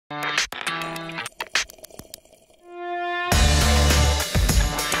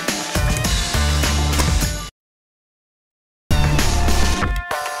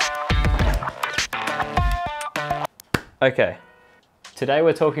Okay, today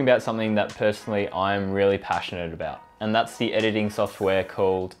we're talking about something that personally I'm really passionate about, and that's the editing software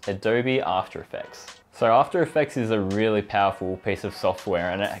called Adobe After Effects. So After Effects is a really powerful piece of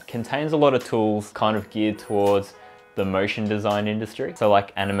software, and it contains a lot of tools kind of geared towards the motion design industry. So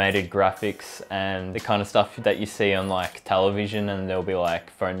like animated graphics and the kind of stuff that you see on like television, and there'll be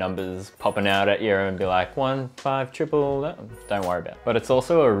like phone numbers popping out at you and be like 153, don't worry about it. But it's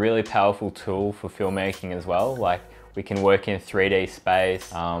also a really powerful tool for filmmaking as well. Like we can work in 3D space,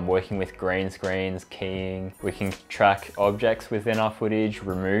 working with green screens, keying. We can track objects within our footage,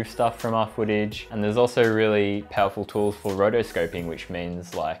 remove stuff from our footage. And there's also really powerful tools for rotoscoping, which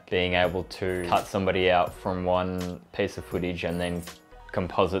means like being able to cut somebody out from one piece of footage and then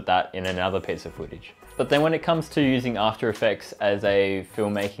composite that in another piece of footage. But then when it comes to using After Effects as a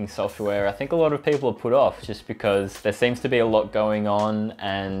filmmaking software, I think a lot of people are put off just because there seems to be a lot going on,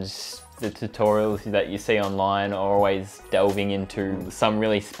 and the tutorials that you see online are always delving into some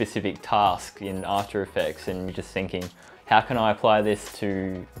really specific task in After Effects, and you're just thinking, how can I apply this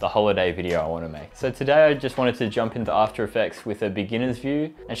to the holiday video I want to make? So today I just wanted to jump into After Effects with a beginner's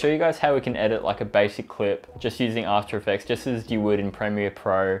view and show you guys how we can edit like a basic clip just using After Effects, just as you would in Premiere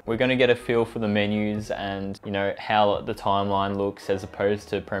Pro. We're going to get a feel for the menus and, you know, how the timeline looks as opposed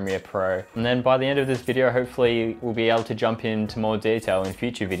to Premiere Pro. And then by the end of this video, hopefully we'll be able to jump into more detail in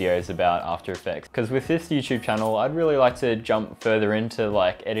future videos about After Effects. Because with this YouTube channel, I'd really like to jump further into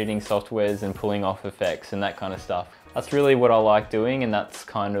like editing softwares and pulling off effects and that kind of stuff. That's really what I like doing, and that's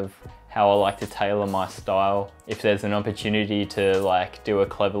kind of how I like to tailor my style. If there's an opportunity to like do a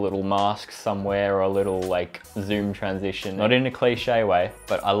clever little mask somewhere or a little like zoom transition, not in a cliche way,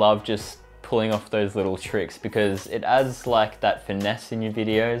 but I love just pulling off those little tricks because it adds like that finesse in your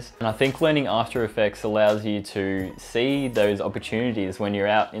videos. And I think learning After Effects allows you to see those opportunities when you're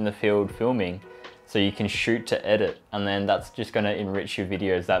out in the field filming. So you can shoot to edit, and then that's just going to enrich your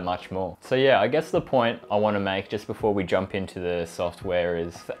videos that much more. So yeah, I guess the point I want to make just before we jump into the software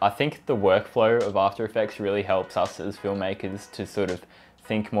is I think the workflow of After Effects really helps us as filmmakers to sort of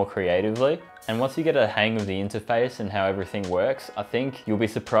think more creatively. And once you get a hang of the interface and how everything works, I think you'll be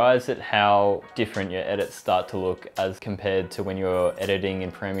surprised at how different your edits start to look as compared to when you're editing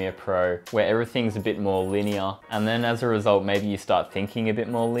in Premiere Pro, where everything's a bit more linear. And then as a result, maybe you start thinking a bit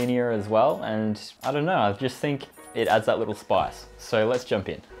more linear as well. And I don't know, I just think it adds that little spice. So let's jump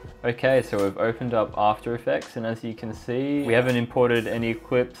in. Okay, so we've opened up After Effects, and as you can see, we haven't imported any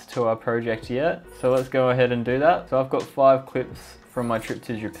clips to our project yet. So let's go ahead and do that. So I've got 5 clips from my trip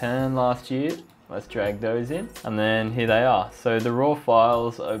to Japan last year. Let's drag those in, and then here they are. So the raw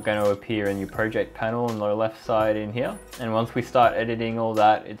files are going to appear in your project panel on the left side in here. And once we start editing all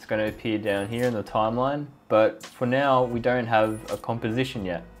that, it's going to appear down here in the timeline. But for now, we don't have a composition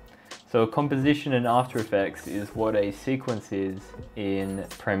yet. So a composition in After Effects is what a sequence is in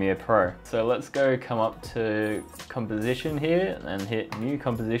Premiere Pro. So let's go come up to composition here and hit new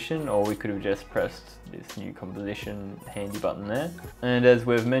composition, or we could have just pressed this new composition handy button there. And as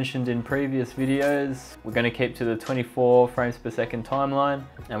we've mentioned in previous videos, we're going to keep to the 24 frames per second timeline,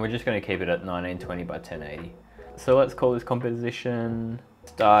 and we're just going to keep it at 1920 by 1080. So let's call this composition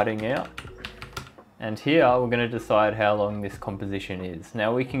starting out. And here we're going to decide how long this composition is.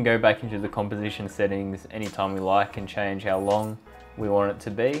 Now we can go back into the composition settings anytime we like and change how long we want it to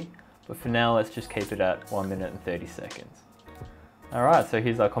be. But for now, let's just keep it at 1 minute and 30 seconds. Alright, so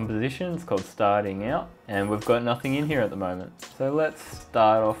here's our composition. It's called starting out, and we've got nothing in here at the moment. So let's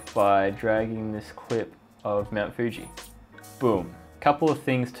start off by dragging this clip of Mount Fuji. Boom. Couple of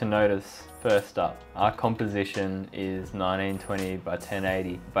things to notice. First up, our composition is 1920 by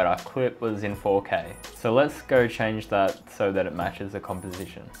 1080, but our clip was in 4K. So let's go change that so that it matches the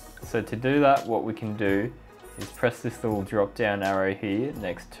composition. So to do that, what we can do is press this little drop down arrow here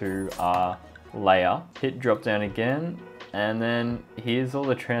next to our layer, hit drop down again, and then here's all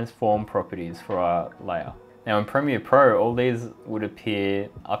the transform properties for our layer. Now in Premiere Pro, all these would appear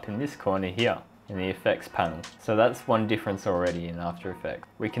up in this corner here in the effects panel. So that's one difference already in After Effects.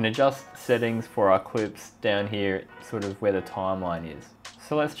 We can adjust settings for our clips down here, sort of where the timeline is.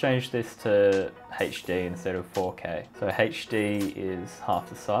 So let's change this to HD instead of 4K. So HD is half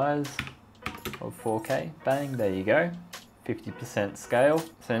the size of 4K. Bang, there you go. 50% scale.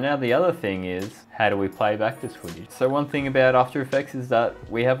 So now the other thing is, how do we play back this footage? So one thing about After Effects is that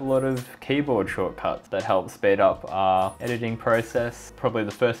we have a lot of keyboard shortcuts that help speed up our editing process. Probably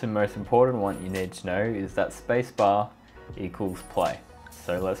the first and most important one you need to know is that spacebar equals play.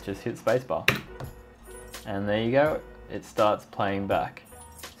 So let's just hit spacebar. And there you go, it starts playing back.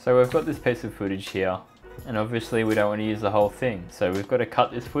 So we've got this piece of footage here, And obviously we don't want to use the whole thing, so we've got to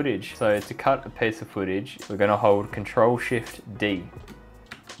cut this footage. So to cut a piece of footage, we're going to hold Control-Shift-D,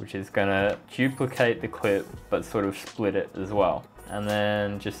 which is going to duplicate the clip but sort of split it as well. And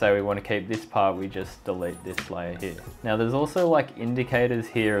then just say we want to keep this part, we just delete this layer here. Now there's also like indicators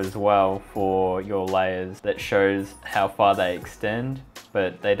here as well for your layers that shows how far they extend,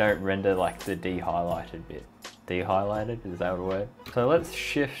 but they don't render like the de-highlighted bit. De-highlighted, is that a word? So let's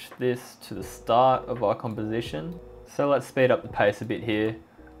shift this to the start of our composition. So let's speed up the pace a bit here.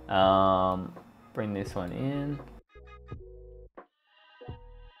 Bring this one in.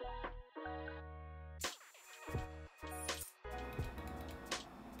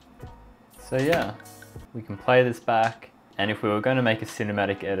 So yeah, we can play this back, and if we were going to make a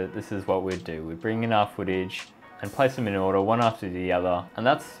cinematic edit, this is what we'd do. We'd bring in our footage and place them in order, one after the other, and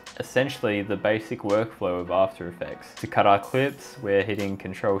that's essentially the basic workflow of After Effects. To cut our clips, we're hitting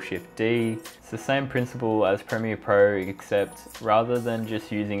Control-Shift-D. It's the same principle as Premiere Pro, except rather than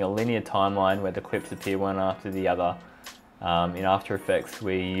just using a linear timeline where the clips appear one after the other, in After Effects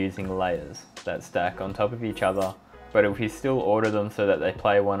we're using layers that stack on top of each other. But if we still order them so that they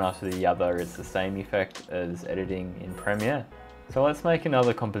play one after the other, it's the same effect as editing in Premiere. So let's make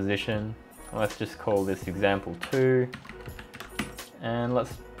another composition. Let's just call this example 2. And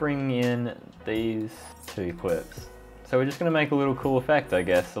let's bring in these 2 clips. So we're just going to make a little cool effect, I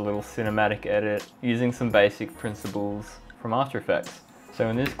guess, a little cinematic edit using some basic principles from After Effects. So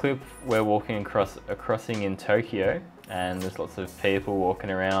in this clip, we're walking across a crossing in Tokyo, and there's lots of people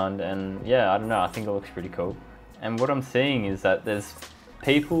walking around, and yeah, I don't know, I think it looks pretty cool. And what I'm seeing is that there's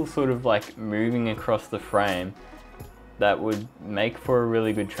people sort of like moving across the frame that would make for a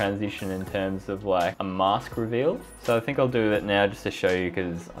really good transition in terms of like a mask reveal. So I think I'll do that now just to show you,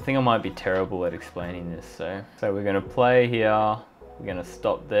 because I think I might be terrible at explaining this. So we're going to play here, we're going to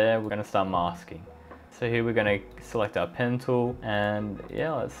stop there, we're going to start masking. So here we're going to select our pen tool, and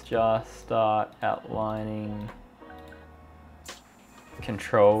yeah, let's just start outlining.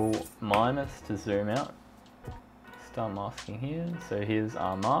 Control minus to zoom out. Start masking here. So here's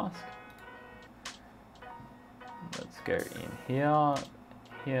our mask. Let's go in here,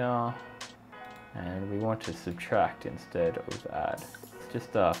 here, and we want to subtract instead of add. Let's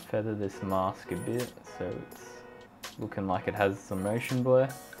just feather this mask a bit so it's looking like it has some motion blur.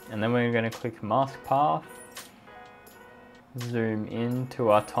 And then we're going to click mask path, zoom into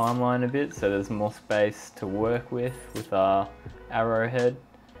our timeline a bit so there's more space to work with our arrowhead.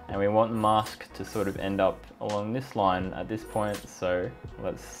 And we want the mask to sort of end up along this line at this point. So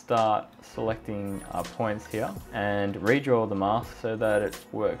let's start selecting our points here and redraw the mask so that it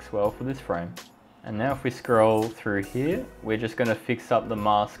works well for this frame. And now if we scroll through here, we're just going to fix up the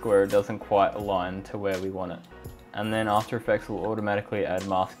mask where it doesn't quite align to where we want it. And then After Effects will automatically add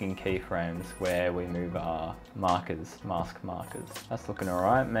masking keyframes where we move our markers, mask markers. That's looking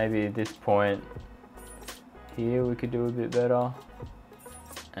alright. Maybe at this point here we could do a bit better.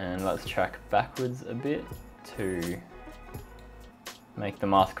 And let's track backwards a bit to make the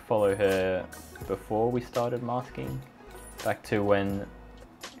mask follow her before we started masking, back to when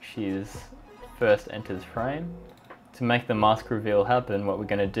she first enters frame. To make the mask reveal happen, what we're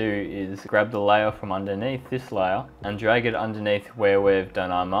going to do is grab the layer from underneath this layer and drag it underneath where we've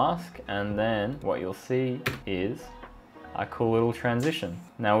done our mask, and then what you'll see is a cool little transition.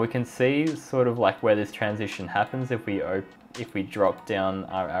 Now we can see sort of like where this transition happens if we drop down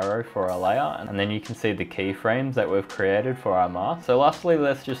our arrow for our layer, and then you can see the keyframes that we've created for our mask. So lastly,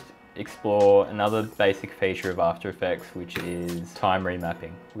 let's just explore another basic feature of After Effects, which is time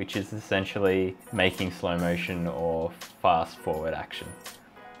remapping, which is essentially making slow motion or fast forward action.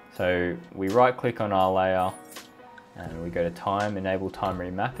 So we right click on our layer and we go to time, enable time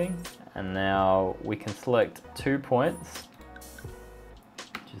remapping, and now we can select 2 points.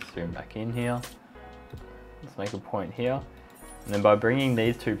 Just zoom back in here. Let's make a point here. And then by bringing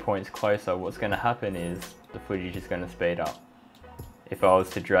these 2 points closer, what's going to happen is the footage is going to speed up. If I was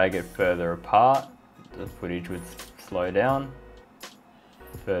to drag it further apart, the footage would slow down.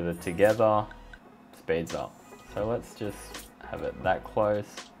 Further together, speeds up. So let's just have it that close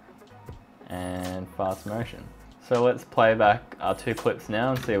and fast motion. So let's play back our 2 clips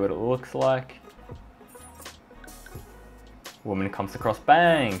now and see what it looks like. Woman comes across,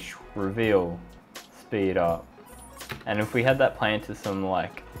 bang, reveal, speed up. And if we had that playing to some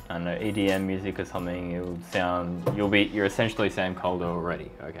like, I don't know, EDM music or something, it would sound, you're essentially Sam Calder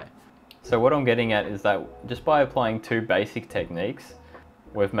already, okay. So what I'm getting at is that just by applying 2 basic techniques,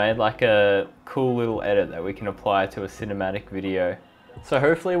 we've made like a cool little edit that we can apply to a cinematic video. So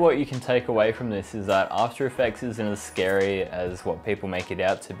hopefully what you can take away from this is that After Effects isn't as scary as what people make it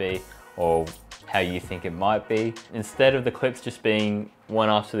out to be. or how you think it might be. Instead of the clips just being one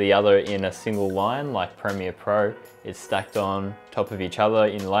after the other in a single line like Premiere Pro, it's stacked on top of each other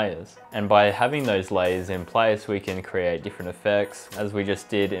in layers. And by having those layers in place, we can create different effects, as we just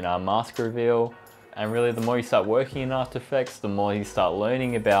did in our mask reveal. And really, the more you start working in After Effects, the more you start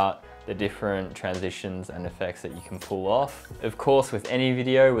learning about the different transitions and effects that you can pull off. Of course, with any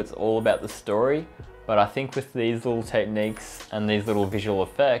video, it's all about the story, but I think with these little techniques and these little visual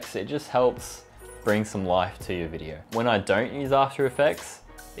effects, it just helps bring some life to your video. When I don't use After Effects,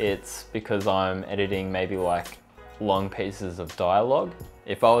 it's because I'm editing maybe like long pieces of dialogue.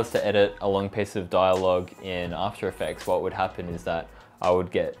 If I was to edit a long piece of dialogue in After Effects, what would happen is that I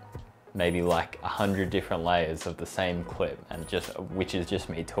would get maybe like 100 different layers of the same clip, and which is just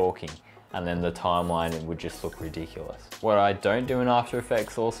me talking, and then the timeline would just look ridiculous. What I don't do in After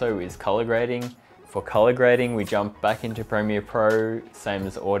Effects also is color grading. For color grading, we jump back into Premiere Pro, same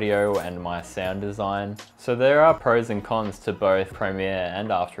as audio and my sound design. So there are pros and cons to both Premiere and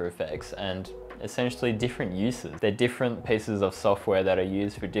After Effects, and essentially different uses. They're different pieces of software that are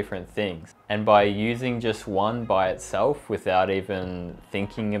used for different things. And by using just one by itself without even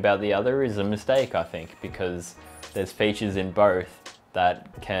thinking about the other is a mistake, I think, because there's features in both that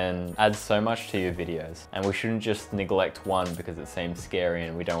can add so much to your videos. And we shouldn't just neglect one because it seems scary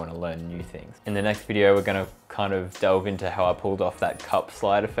and we don't want to learn new things. In the next video, we're going to kind of delve into how I pulled off that cup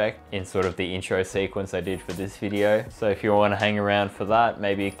slide effect in sort of the intro sequence I did for this video. So if you want to hang around for that,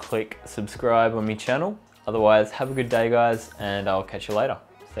 maybe click subscribe on my channel. Otherwise, have a good day, guys, and I'll catch you later.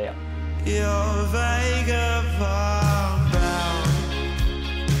 See ya.